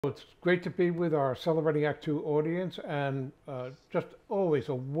It's great to be with our Celebrating Act Two audience and just always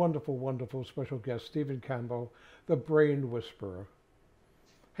a wonderful, wonderful special guest, Stephen Campbell, the Brain Whisperer.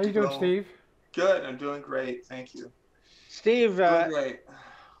 How you doing, Hello. Steve? Good. I'm doing great. Thank you. Steve, Doing great.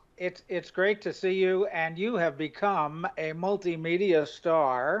 it's great to see you, and you have become a multimedia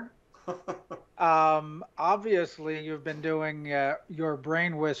star. Obviously, you've been doing your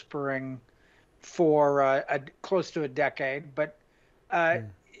brain whispering for close to a decade, but uh, Mm.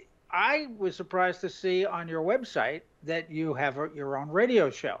 I was surprised to see on your website that you have your own radio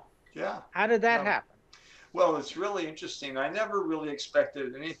show. Yeah. How did that Yeah. happen? Well, it's really interesting. I never really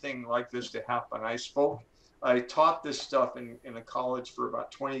expected anything like this to happen. I taught this stuff in a college for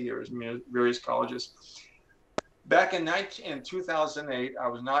about 20 years, various colleges. Back in 2008, I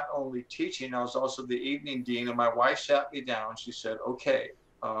was not only teaching, I was also the evening dean, and my wife sat me down. She said, okay,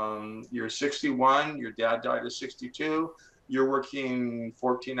 you're 61, your dad died at 62, you're working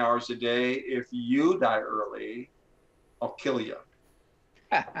 14 hours a day. If you die early, I'll kill you.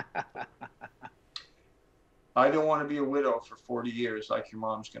 I don't want to be a widow for 40 years like your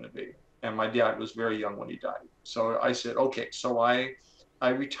mom's going to be. And my dad was very young when he died. So I said, okay. I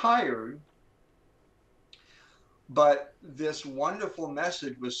retired, but this wonderful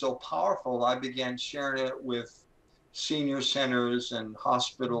message was so powerful. I began sharing it with senior centers and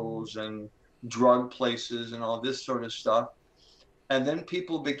hospitals and drug places and all this sort of stuff. And then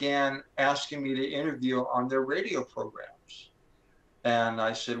people began asking me to interview on their radio programs. And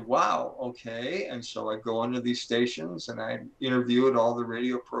I said, wow, okay. And so I go into these stations and I interview at all the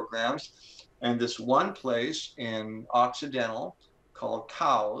radio programs. And this one place in Occidental called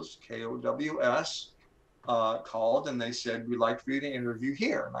Kows, Kows, called and they said, we'd like for you to interview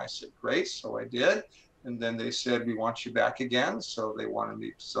here. And I said, great. So I did. And then they said, we want you back again. So they wanted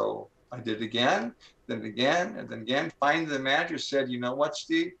me. So I did again, then again, and then again. Finally, the manager said, you know what,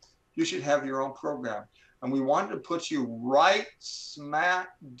 Steve? You should have your own program. And we wanted to put you right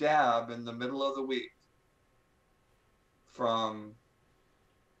smack dab in the middle of the week from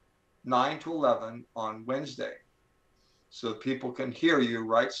 9 to 11 on Wednesday so people can hear you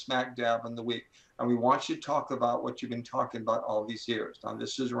right smack dab in the week. And we want you to talk about what you've been talking about all these years. Now,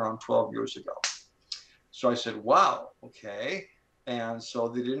 this is around 12 years ago. So I said, wow, okay. And so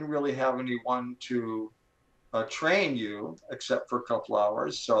they didn't really have anyone to train you except for a couple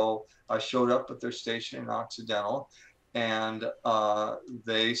hours. So I showed up at their station in Occidental and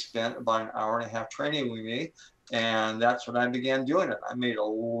they spent about an hour and a half training with me. And that's when I began doing it. I made a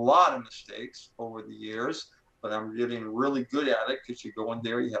lot of mistakes over the years, but I'm getting really good at it because you go in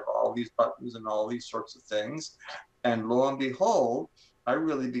there, you have all these buttons and all these sorts of things. And lo and behold, I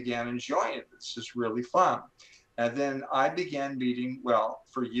really began enjoying it. It's just really fun. And then I began meeting, well,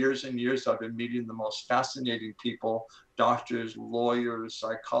 for years and years, I've been meeting the most fascinating people, doctors, lawyers,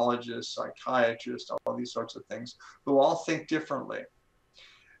 psychologists, psychiatrists, all these sorts of things, who all think differently.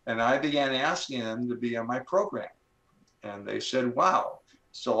 And I began asking them to be on my program. And they said, wow.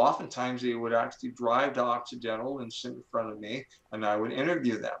 So oftentimes they would actually drive to Occidental and sit in front of me, and I would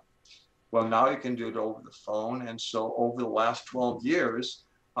interview them. Well, now you can do it over the phone. And so over the last 12 years,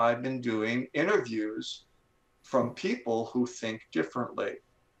 I've been doing interviews from people who think differently.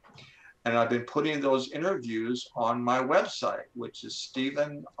 And I've been putting those interviews on my website, which is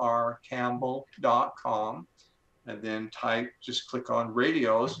stephenrcampbell.com. And then just click on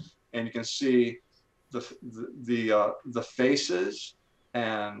radios, and you can see the faces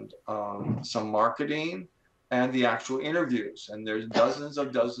and some marketing and the actual interviews. And there's dozens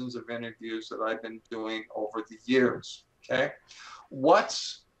of interviews that I've been doing over the years. Okay.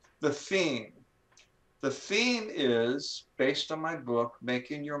 What's the theme? The theme is based on my book,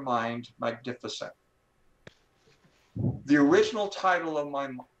 Making Your Mind Magnificent. The original title of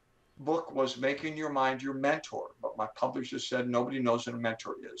my book was Making Your Mind Your Mentor, but my publisher said nobody knows what a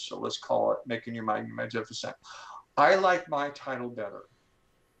mentor is, so let's call it Making Your Mind Magnificent. I like my title better.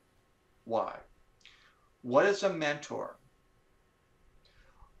 Why? What is a mentor?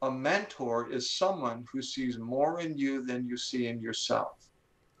 A mentor is someone who sees more in you than you see in yourself.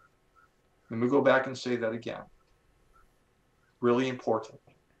 Let me go back and say that again. Really important.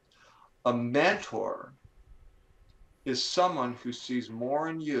 A mentor is someone who sees more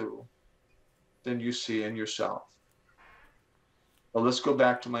in you than you see in yourself. But let's go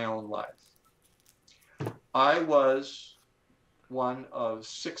back to my own life. I was one of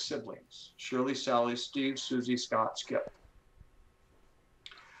 6 siblings: Shirley, Sally, Steve, Susie, Scott, Skip.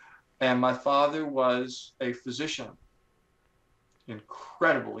 And my father was a physician,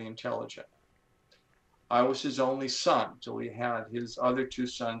 incredibly intelligent. I was his only son till he had his other 2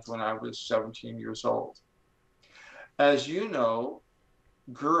 sons when I was 17 years old. As you know,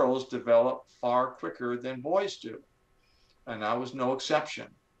 girls develop far quicker than boys do. And I was no exception.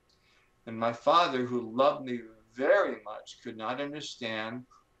 And my father, who loved me very much, could not understand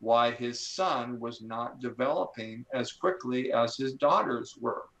why his son was not developing as quickly as his daughters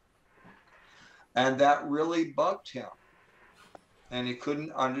were. And that really bugged him. And he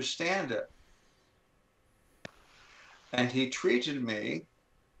couldn't understand it. And he treated me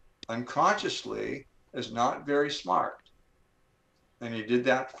unconsciously as not very smart. And he did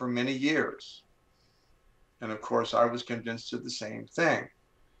that for many years. And of course, I was convinced of the same thing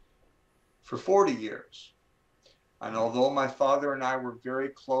for 40 years. And although my father and I were very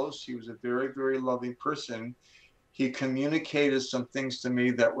close, he was a very, very loving person, he communicated some things to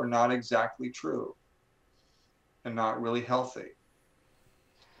me that were not exactly true and not really healthy.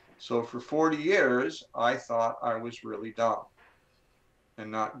 So for 40 years, I thought I was really dumb and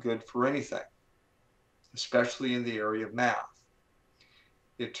not good for anything, especially in the area of math.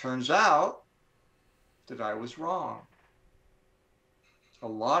 It turns out that I was wrong. A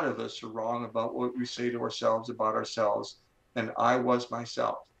lot of us are wrong about what we say to ourselves about ourselves, and I was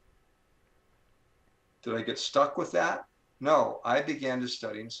myself. Did I get stuck with that? No, I began to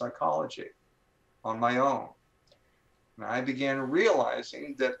study psychology on my own. And I began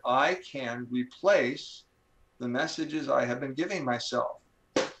realizing that I can replace the messages I have been giving myself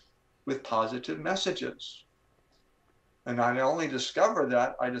with positive messages. And I not only discovered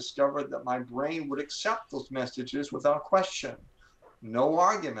that, I discovered that my brain would accept those messages without question, no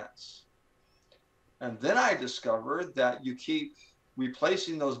arguments. And then I discovered that you keep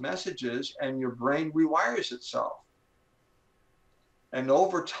replacing those messages and your brain rewires itself. And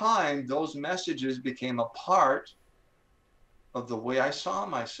over time, those messages became a part of the way I saw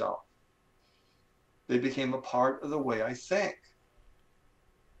myself. They became a part of the way I think.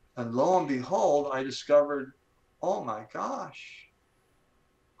 And lo and behold, I discovered, oh my gosh,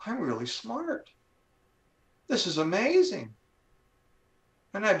 I'm really smart. This is amazing.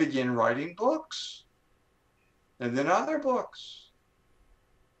 And I began writing books, and then other books.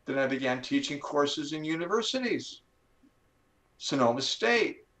 Then I began teaching courses in universities, Sonoma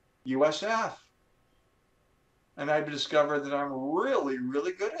State, USF. And I discovered that I'm really,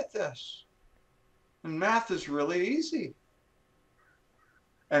 really good at this. And math is really easy.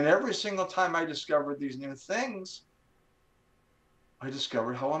 And every single time I discovered these new things, I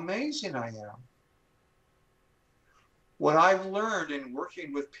discovered how amazing I am. What I've learned in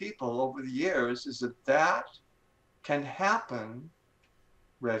working with people over the years is that that can happen,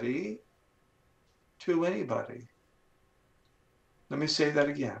 ready, to anybody. Let me say that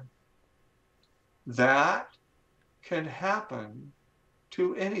again. That can happen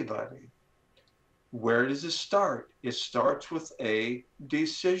to anybody. Where does it start? It starts with a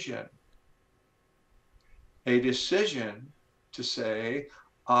decision. A decision to say,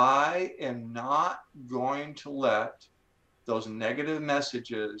 I am not going to let those negative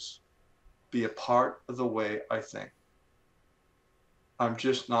messages be a part of the way I think. I'm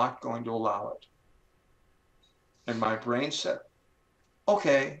just not going to allow it. And my brain said,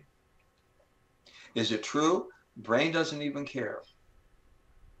 okay. Is it true? Brain doesn't even care.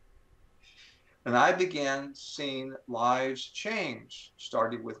 And I began seeing lives change,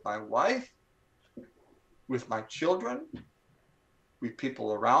 starting with my wife, with my children, with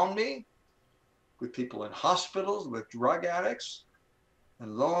people around me, with people in hospitals, with drug addicts.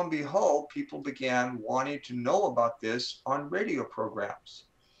 And lo and behold, people began wanting to know about this on radio programs,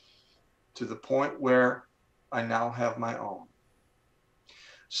 to the point where I now have my own.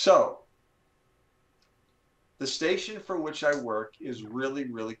 So, the station for which I work is really,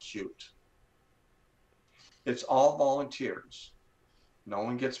 really cute. It's all volunteers. No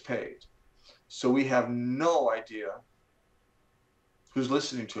one gets paid. So we have no idea who's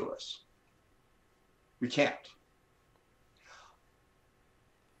listening to us. We can't.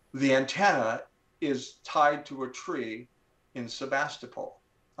 The antenna is tied to a tree in Sebastopol.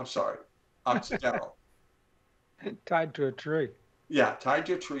 I'm sorry, Occidental. Tied to a tree. Yeah, tied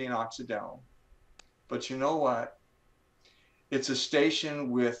to a tree in Occidental. But you know what? It's a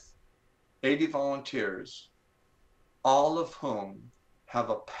station with 80 volunteers, all of whom have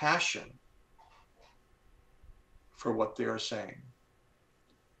a passion for what they are saying.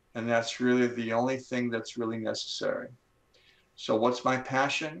 And that's really the only thing that's really necessary. So what's my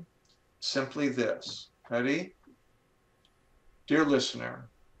passion? Simply this. Ready? Dear listener,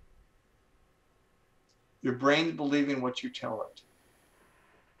 your brain's believing what you tell it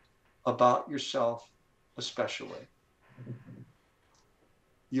about yourself, especially.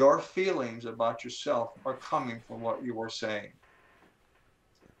 Your feelings about yourself are coming from what you are saying.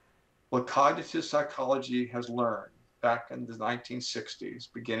 What cognitive psychology has learned back in the 1960s,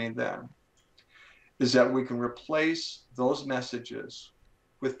 beginning then, is that we can replace those messages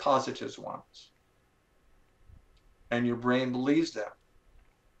with positive ones. And your brain believes them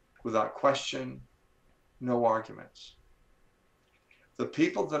without question, no arguments. The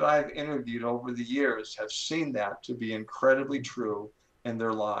people that I've interviewed over the years have seen that to be incredibly true in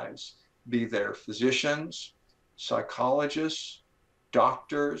their lives, be they physicians, psychologists,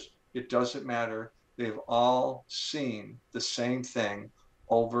 doctors, it doesn't matter. They've all seen the same thing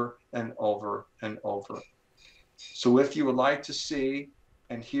over and over and over. So if you would like to see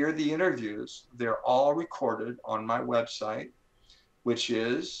and hear the interviews, they're all recorded on my website, which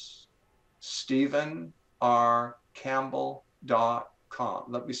is StephenRCampbell.com.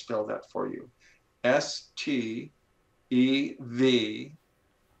 Let me spell that for you. STEVENR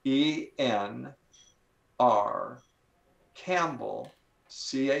Campbell,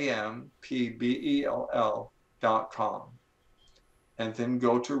 CAMPBELL.com. And then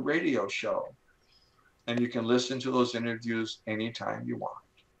go to radio show. And you can listen to those interviews anytime you want.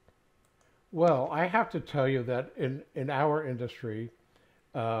 Well, I have to tell you that in our industry,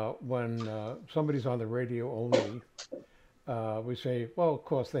 when somebody's on the radio only, we say, well, of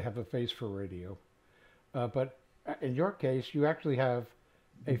course, they have a face for radio. But in your case, you actually have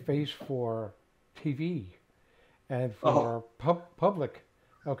a face for TV and for public.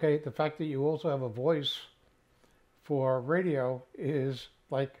 Okay, the fact that you also have a voice for radio is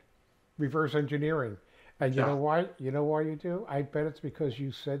like reverse engineering. And you know why? You know why you do? I bet it's because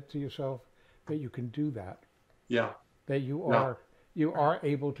you said to yourself that you can do that. Yeah. That you are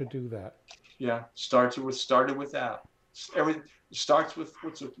able to do that. Yeah. Started with that. Everything starts with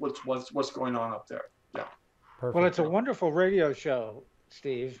what's going on up there. Yeah. Perfect. Well, it's a wonderful radio show,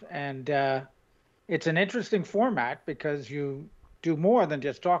 Steve, and it's an interesting format because you do more than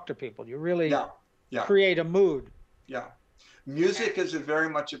just talk to people. You really create a mood. Yeah. Music is very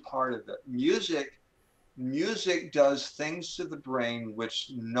much a part of it. Music does things to the brain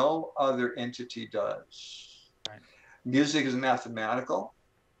which no other entity does. Right. Music is mathematical.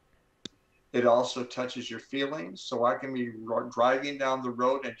 It also touches your feelings. So I can be driving down the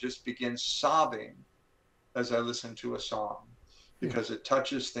road and just begin sobbing as I listen to a song because it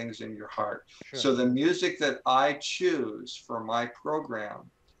touches things in your heart. Sure. So the music that I choose for my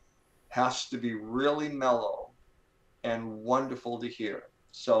program has to be really mellow and wonderful to hear.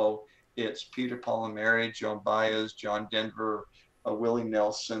 So it's Peter, Paul and Mary, Joan Baez, John Denver, Willie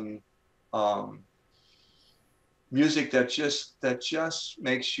Nelson, music that just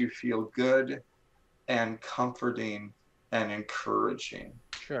makes you feel good and comforting and encouraging.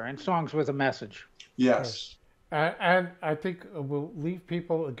 Sure, and songs with a message. Yes. And I think we'll leave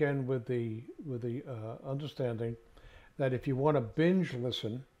people again with the understanding that if you want to binge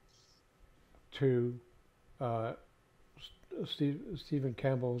listen to Stephen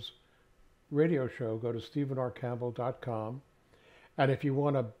Campbell's radio show, go to StephenRCampbell.com. And if you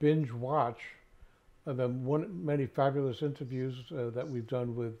want to binge watch the many fabulous interviews that we've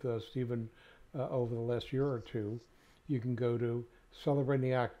done with Stephen over the last year or two, you can go to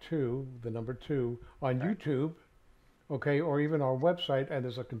Celebrating Act 2, the number 2, on YouTube, okay, or even our website, and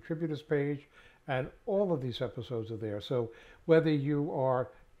there's a contributors page, and all of these episodes are there. So whether you are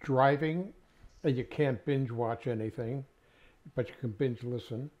driving and you can't binge watch anything, but you can binge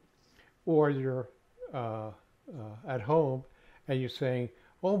listen, or you're at home and you're saying,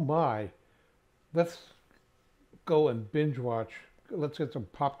 oh my, let's go and binge watch, let's get some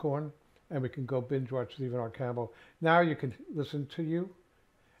popcorn and we can go binge watch Stephen R. Campbell. Now you can listen to you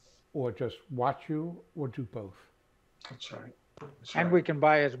or just watch you or do both. That's right. And we can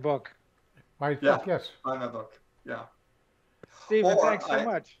buy his book. My book, yes. Buy my book, yeah. Stephen, thanks so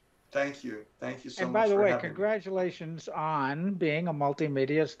much. Thank you. Thank you so much. And by the way, congratulations on being a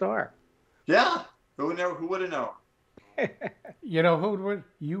multimedia star. Yeah. Who would have known? You know,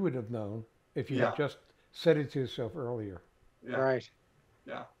 you would have known if you had just said it to yourself earlier. Yeah. Right.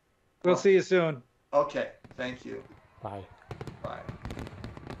 Yeah. We'll see you soon. Okay. Thank you. Bye. Bye.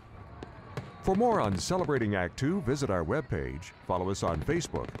 For more on Celebrating Act 2, visit our webpage, follow us on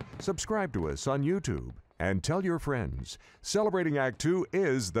Facebook, subscribe to us on YouTube, and tell your friends. Celebrating Act 2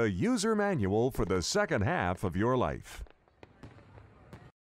 is the user manual for the second half of your life.